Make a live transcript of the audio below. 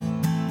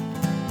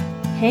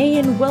Hey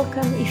and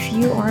welcome if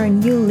you are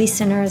new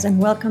listeners, and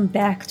welcome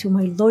back to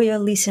my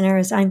loyal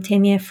listeners. I'm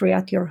Tamia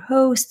Friat, your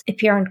host, a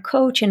parent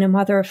coach and a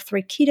mother of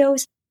 3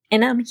 kiddos,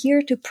 and I'm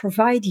here to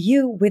provide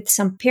you with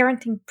some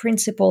parenting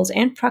principles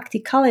and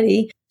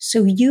practicality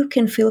so you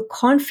can feel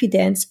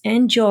confidence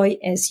and joy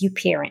as you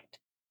parent.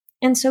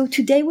 And so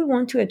today we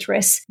want to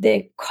address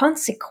the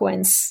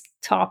consequence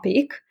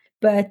topic,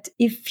 but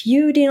if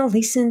you didn't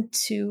listen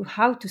to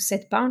how to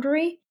set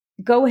boundary,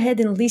 go ahead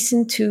and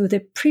listen to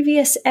the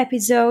previous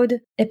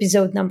episode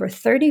number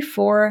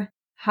 34,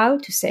 How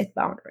to Set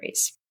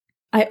Boundaries.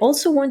 I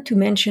also want to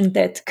mention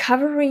that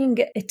covering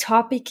a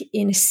topic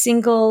in a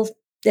single,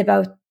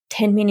 about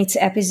 10 minutes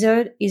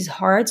episode is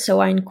hard, so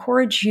I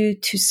encourage you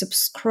to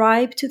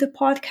subscribe to the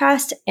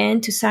podcast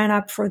and to sign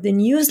up for the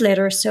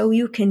newsletter so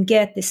you can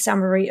get the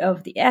summary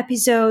of the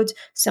episodes,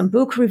 some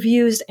book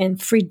reviews,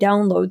 and free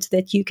downloads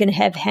that you can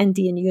have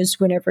handy and use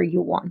whenever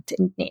you want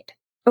and need.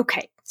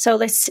 Okay, so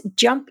let's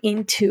jump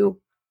into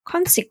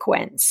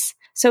consequence.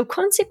 So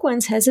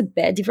consequence has a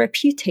bad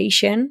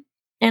reputation,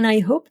 and I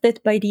hope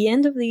that by the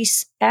end of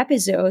this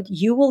episode,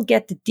 you will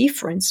get the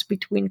difference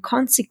between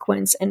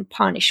consequence and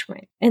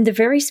punishment. And the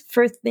very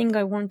first thing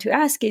I want to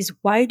ask is,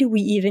 why do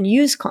we even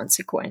use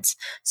consequence?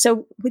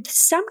 So with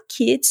some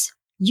kids,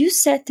 you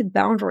set the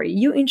boundary,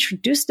 you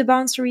introduce the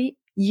boundary,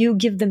 you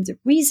give them the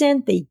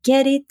reason, they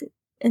get it,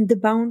 and the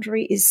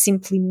boundary is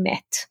simply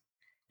met.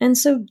 And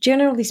so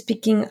generally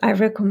speaking, I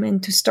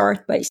recommend to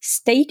start by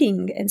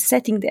stating and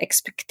setting the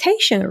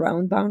expectation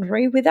around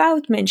boundary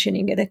without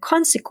mentioning the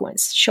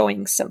consequence,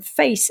 showing some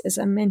face, as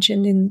I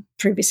mentioned in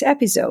previous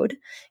episode,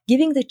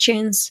 giving the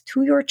chance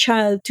to your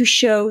child to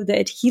show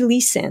that he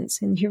listens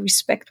and he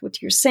respects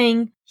what you're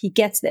saying, he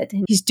gets that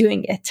and he's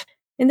doing it.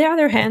 On the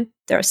other hand,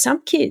 there are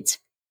some kids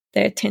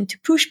that tend to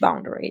push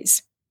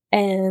boundaries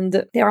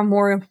and they are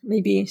more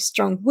maybe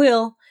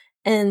strong-willed,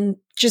 and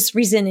just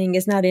reasoning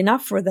is not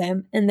enough for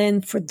them. And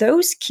then for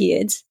those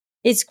kids,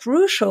 it's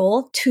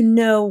crucial to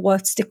know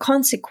what's the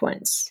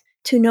consequence,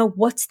 to know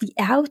what's the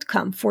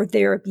outcome for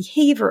their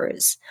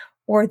behaviors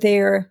or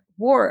their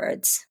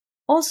words.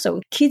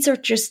 Also, kids are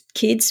just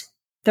kids.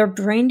 Their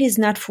brain is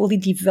not fully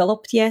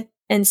developed yet.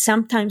 And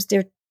sometimes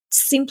they're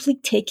simply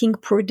taking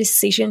poor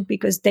decisions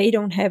because they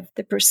don't have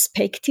the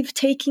perspective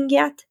taking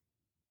yet.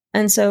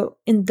 And so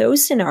in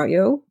those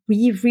scenarios,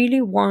 we really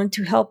want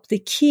to help the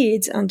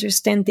kids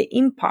understand the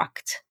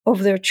impact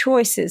of their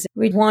choices.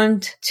 We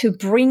want to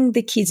bring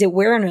the kids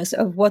awareness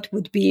of what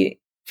would be,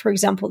 for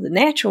example, the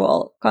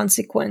natural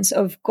consequence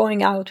of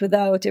going out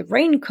without a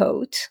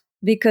raincoat,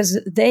 because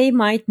they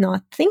might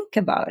not think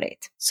about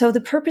it. So the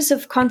purpose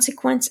of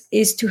consequence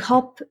is to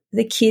help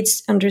the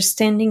kids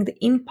understanding the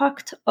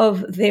impact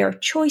of their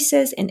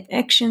choices and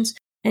actions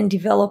and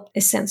develop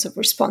a sense of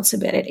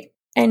responsibility.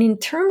 And in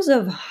terms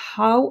of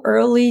how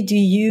early do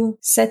you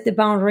set the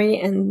boundary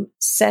and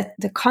set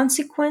the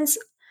consequence,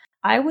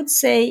 I would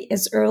say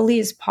as early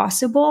as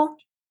possible,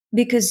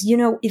 because,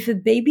 if a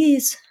baby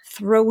is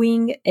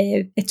throwing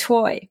a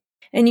toy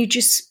and you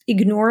just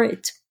ignore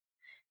it,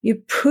 you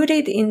put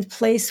it in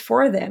place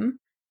for them,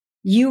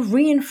 you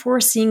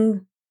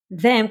reinforcing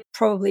them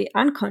probably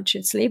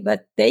unconsciously,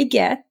 but they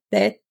get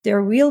that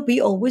there will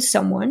be always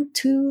someone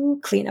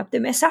to clean up the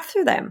mess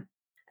after them.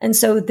 And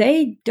so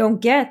they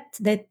don't get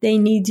that they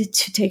need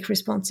to take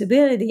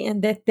responsibility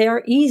and that there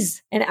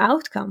is an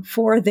outcome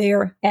for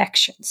their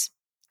actions.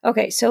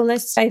 Okay, so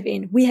let's dive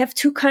in. We have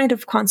two kinds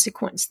of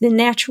consequence, the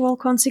natural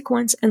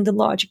consequence and the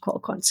logical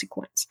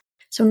consequence.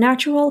 So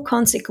natural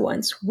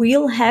consequence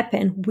will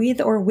happen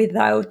with or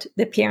without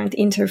the parent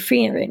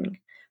interfering.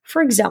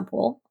 For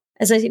example,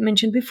 as I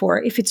mentioned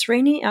before, if it's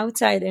raining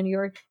outside and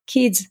your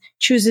kid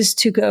chooses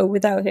to go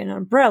without an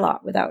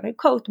umbrella, without a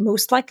coat,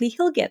 most likely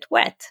he'll get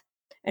wet.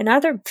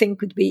 Another thing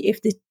could be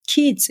if the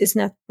kid is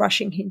not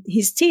brushing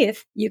his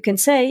teeth, you can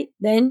say,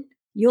 then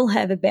you'll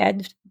have a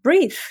bad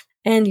breath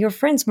and your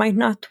friends might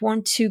not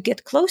want to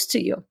get close to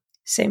you.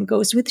 Same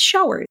goes with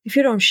shower. If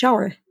you don't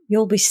shower,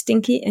 you'll be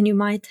stinky and you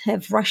might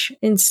have rush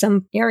in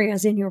some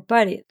areas in your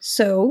body.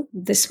 So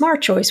the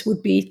smart choice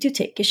would be to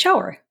take a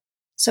shower.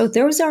 So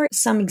those are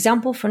some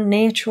examples for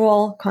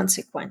natural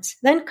consequence.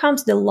 Then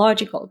comes the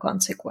logical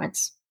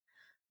consequence.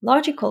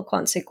 Logical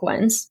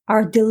consequences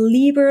are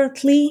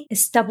deliberately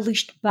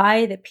established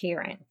by the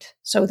parent.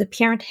 So the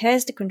parent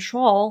has the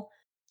control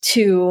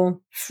to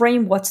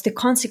frame what the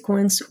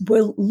consequence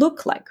will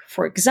look like.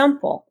 For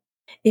example,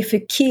 if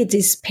a kid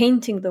is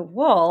painting the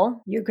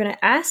wall, you're going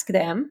to ask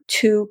them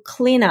to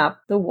clean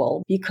up the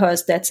wall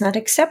because that's not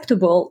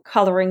acceptable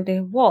coloring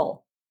the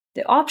wall.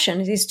 The option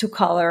is to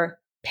color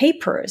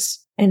papers.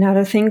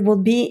 Another thing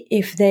would be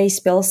if they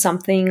spill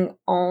something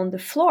on the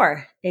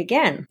floor.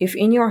 Again, if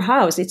in your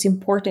house it's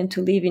important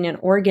to live in an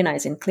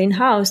organized and clean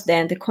house,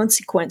 then the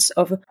consequence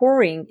of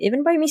pouring,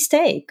 even by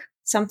mistake,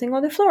 something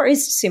on the floor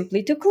is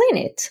simply to clean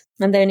it.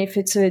 And then if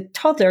it's a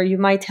toddler, you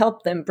might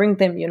help them, bring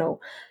them,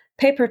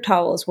 paper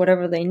towels,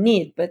 whatever they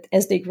need. But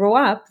as they grow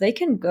up, they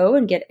can go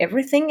and get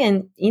everything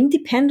and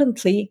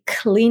independently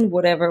clean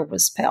whatever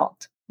was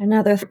spilled.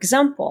 Another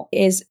example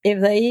is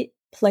if they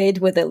played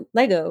with a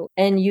Lego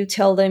and you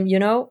tell them,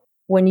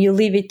 when you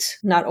leave it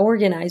not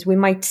organized, we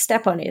might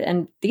step on it.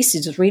 And this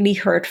is really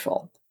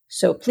hurtful.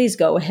 So please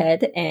go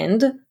ahead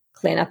and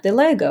clean up the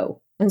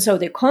Lego. And so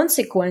the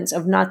consequence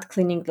of not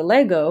cleaning the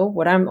Lego,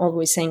 what I'm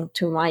always saying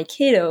to my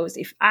kiddos,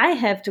 if I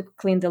have to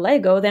clean the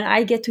Lego, then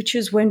I get to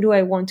choose when do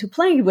I want to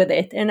play with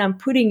it. And I'm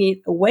putting it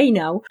away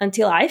now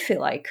until I feel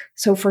like.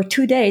 So for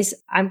 2 days,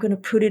 I'm going to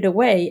put it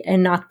away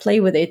and not play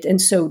with it. And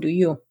so do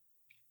you.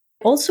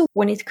 Also,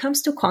 when it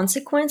comes to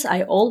consequence,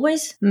 I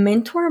always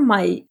mentor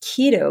my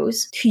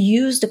kiddos to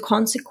use the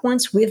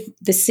consequence with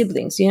the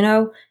siblings.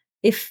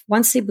 If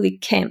one sibling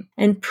came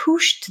and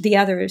pushed the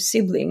other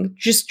sibling,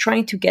 just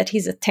trying to get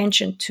his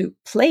attention to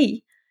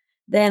play,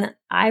 then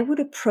I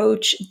would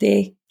approach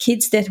the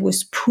kids that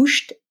was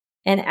pushed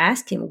and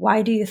ask him,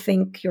 why do you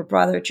think your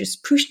brother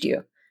just pushed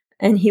you?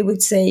 And he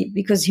would say,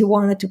 because he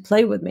wanted to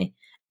play with me.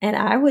 And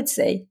I would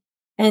say,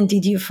 and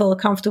did you feel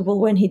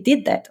comfortable when he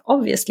did that?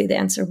 Obviously, the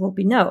answer will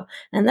be no.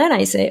 And then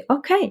I say,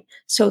 okay,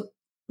 so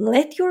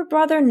let your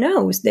brother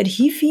know that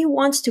if he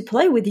wants to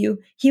play with you,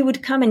 he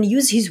would come and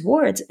use his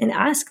words and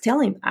tell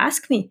him,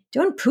 ask me,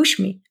 don't push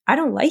me. I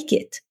don't like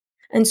it.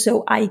 And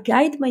so I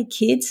guide my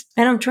kids,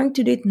 and I'm trying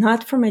to do it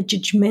not from a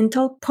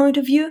judgmental point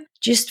of view,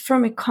 just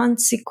from a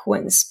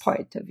consequence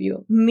point of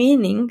view,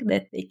 meaning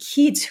that the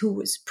kids who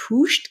was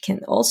pushed can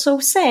also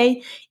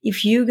say,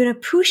 if you're going to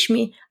push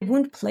me, I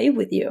won't play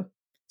with you.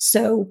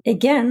 So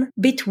again,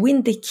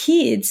 between the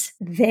kids,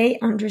 they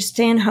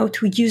understand how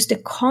to use the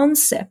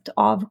concept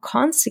of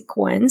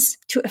consequence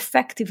to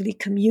effectively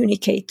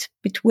communicate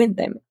between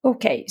them.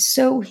 Okay,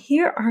 so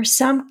here are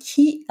some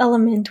key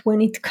elements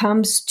when it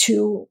comes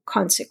to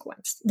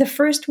consequence. The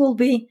first will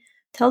be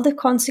tell the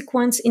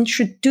consequence,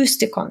 introduce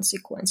the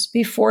consequence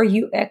before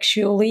you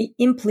actually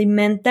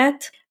implement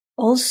that.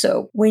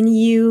 Also, when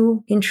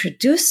you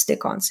introduce the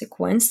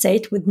consequence, say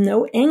it with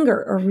no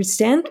anger or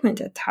resentment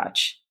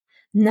attached.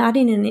 Not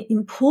in an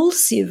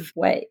impulsive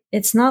way.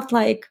 It's not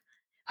like,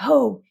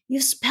 oh,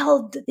 you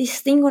spilled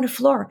this thing on the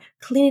floor,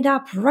 clean it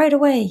up right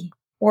away.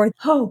 Or,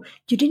 oh,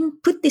 you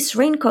didn't put this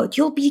raincoat,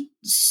 you'll be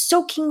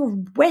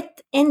soaking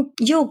wet and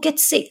you'll get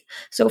sick.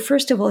 So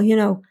first of all,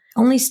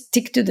 only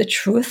stick to the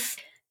truth.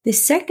 The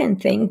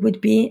second thing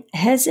would be,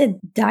 has a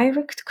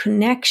direct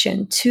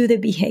connection to the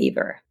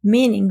behavior,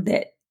 meaning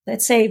that,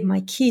 let's say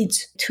my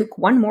kids took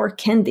one more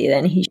candy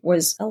than he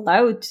was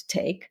allowed to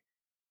take.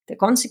 The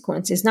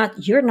consequence is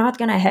not, you're not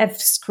going to have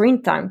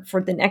screen time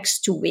for the next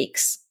 2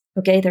 weeks.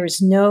 Okay, there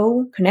is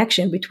no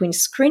connection between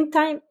screen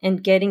time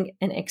and getting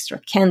an extra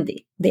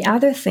candy. The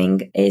other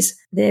thing is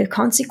the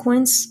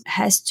consequence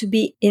has to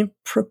be in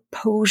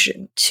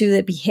proportion to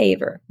the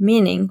behavior,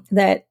 meaning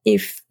that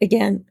if,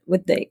 again,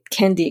 with the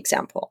candy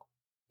example,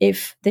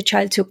 if the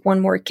child took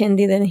one more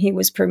candy than he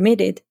was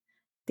permitted,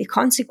 the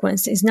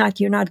consequence is not,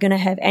 you're not going to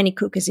have any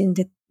cookies in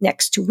the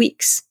next 2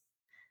 weeks.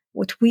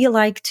 What we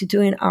like to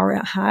do in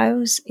our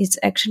house is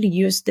actually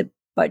use the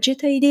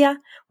budget idea,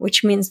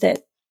 which means that,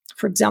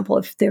 for example,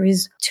 if there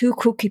is 2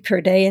 cookies per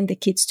day and the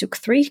kids took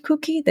 3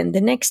 cookies, then the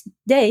next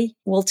day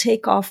we'll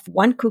take off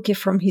 1 cookie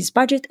from his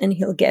budget and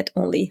he'll get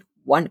only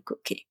 1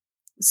 cookie.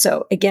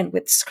 So again,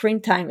 with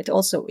screen time, it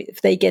also,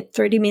 if they get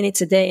 30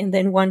 minutes a day and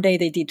then one day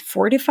they did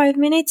 45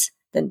 minutes,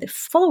 then the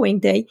following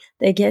day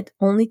they get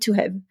only to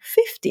have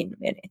 15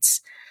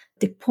 minutes.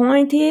 The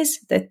point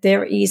is that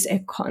there is a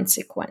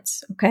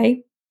consequence,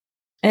 okay?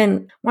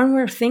 And one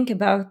more thing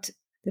about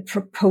the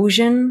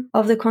proportion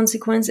of the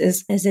consequence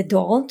is, as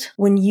adult,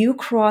 when you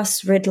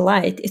cross red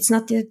light, it's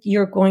not that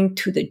you're going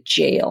to the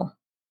jail.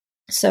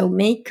 So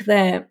make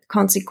the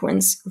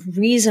consequence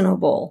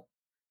reasonable.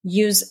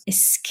 Use a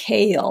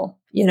scale,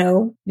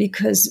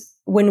 because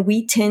when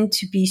we tend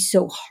to be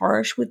so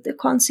harsh with the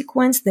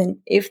consequence,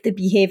 then if the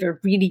behavior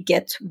really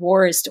gets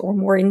worse or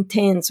more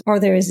intense, or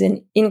there is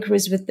an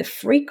increase with the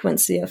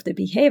frequency of the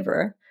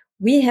behavior,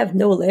 we have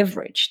no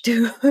leverage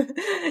to,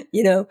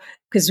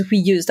 because we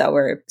used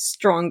our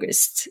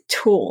strongest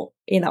tool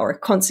in our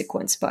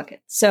consequence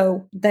bucket.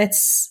 So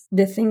that's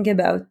the thing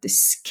about the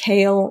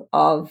scale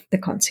of the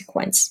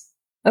consequence.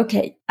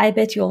 Okay, I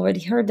bet you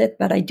already heard that,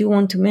 but I do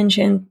want to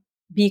mention,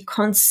 be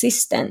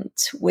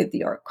consistent with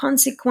your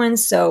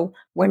consequence. So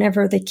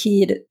whenever the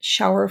kid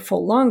shower for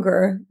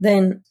longer,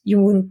 then you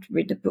wouldn't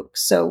read the book.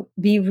 So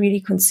be really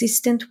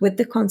consistent with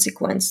the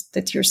consequence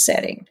that you're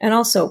setting. And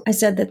also, I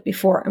said that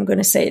before, I'm going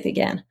to say it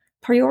again.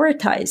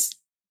 Prioritize.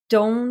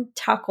 Don't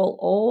tackle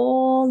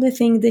all the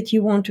things that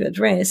you want to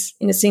address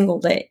in a single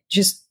day.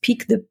 Just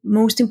pick the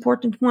most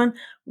important one,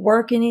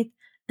 work in it.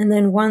 And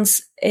then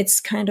once it's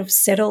kind of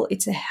settled,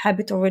 it's a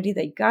habit already,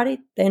 they got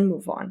it, then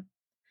move on.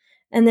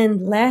 And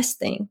then last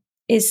thing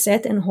is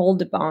set and hold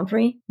the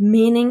boundary,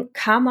 meaning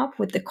come up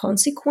with the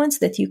consequence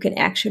that you can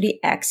actually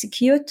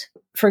execute.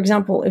 For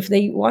example, if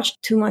they watch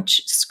too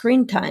much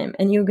screen time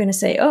and you're going to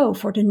say, oh,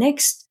 for the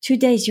next 2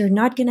 days, you're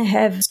not going to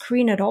have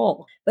screen at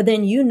all. But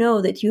then you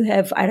know that you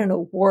have,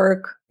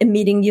 work, a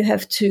meeting you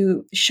have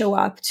to show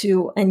up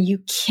to, and you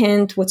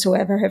can't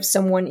whatsoever have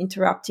someone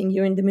interrupting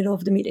you in the middle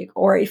of the meeting.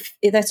 Or if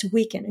that's a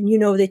weekend and you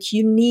know that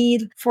you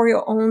need for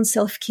your own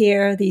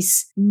self-care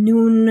this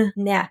noon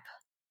nap,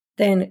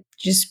 then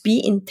just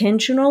be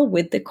intentional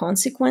with the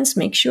consequence.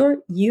 Make sure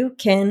you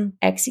can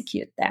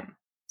execute them.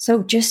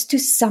 So just to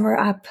sum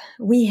up,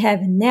 we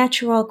have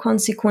natural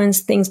consequence,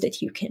 things that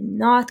you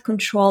cannot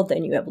control.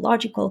 Then you have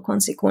logical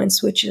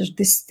consequence, which is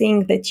this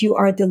thing that you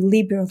are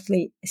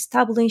deliberately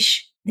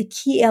establish. The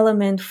key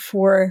element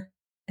for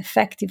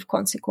effective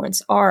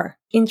consequence are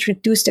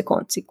introduce the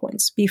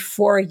consequence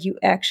before you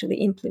actually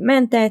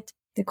implement that.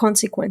 The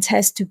consequence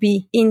has to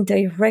be in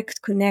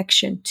direct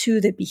connection to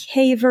the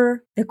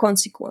behavior. The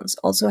consequence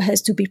also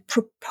has to be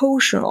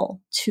proportional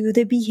to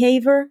the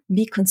behavior.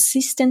 Be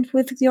consistent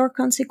with your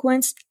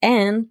consequence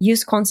and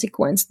use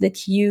consequence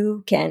that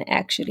you can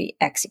actually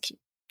execute.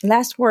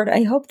 Last word,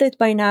 I hope that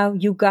by now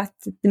you got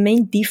the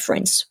main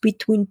difference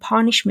between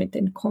punishment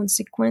and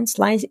consequence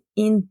lies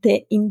in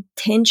the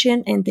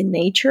intention and the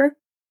nature.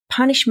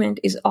 Punishment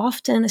is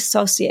often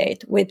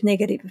associated with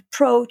negative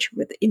approach,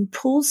 with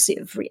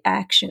impulsive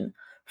reaction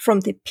from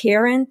the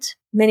parent.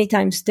 Many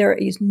times there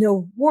is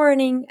no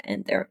warning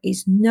and there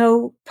is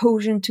no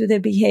opposition to the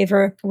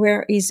behavior,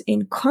 whereas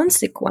in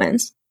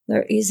consequence,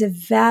 there is a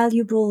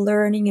valuable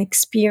learning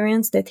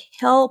experience that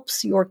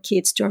helps your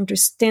kids to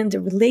understand the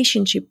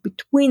relationship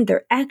between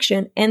their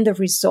action and the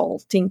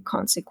resulting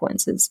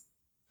consequences.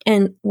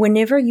 And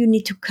whenever you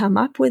need to come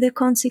up with a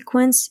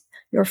consequence,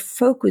 your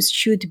focus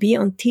should be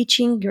on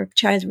teaching your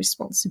child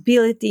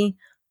responsibility,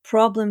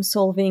 problem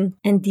solving,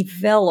 and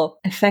develop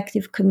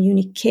effective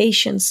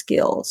communication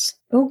skills.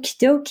 Okie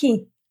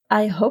dokie.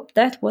 I hope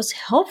that was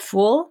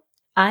helpful.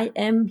 I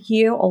am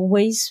here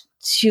always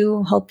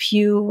to help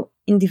you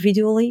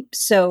individually.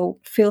 So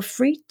feel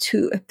free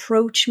to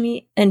approach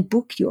me and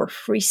book your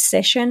free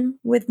session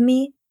with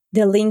me.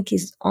 The link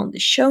is on the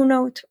show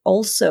note.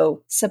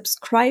 Also,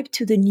 subscribe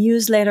to the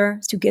newsletter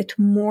to get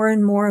more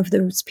and more of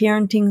those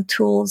parenting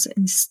tools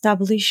and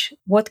establish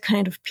what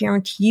kind of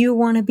parent you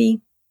want to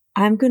be.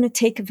 I'm going to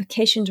take a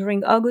vacation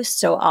during August,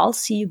 so I'll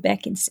see you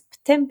back in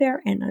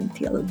September. And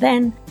until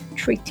then,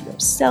 treat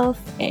yourself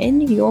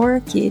and your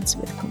kids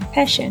with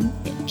compassion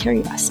and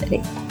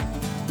curiosity.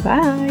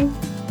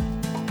 Bye.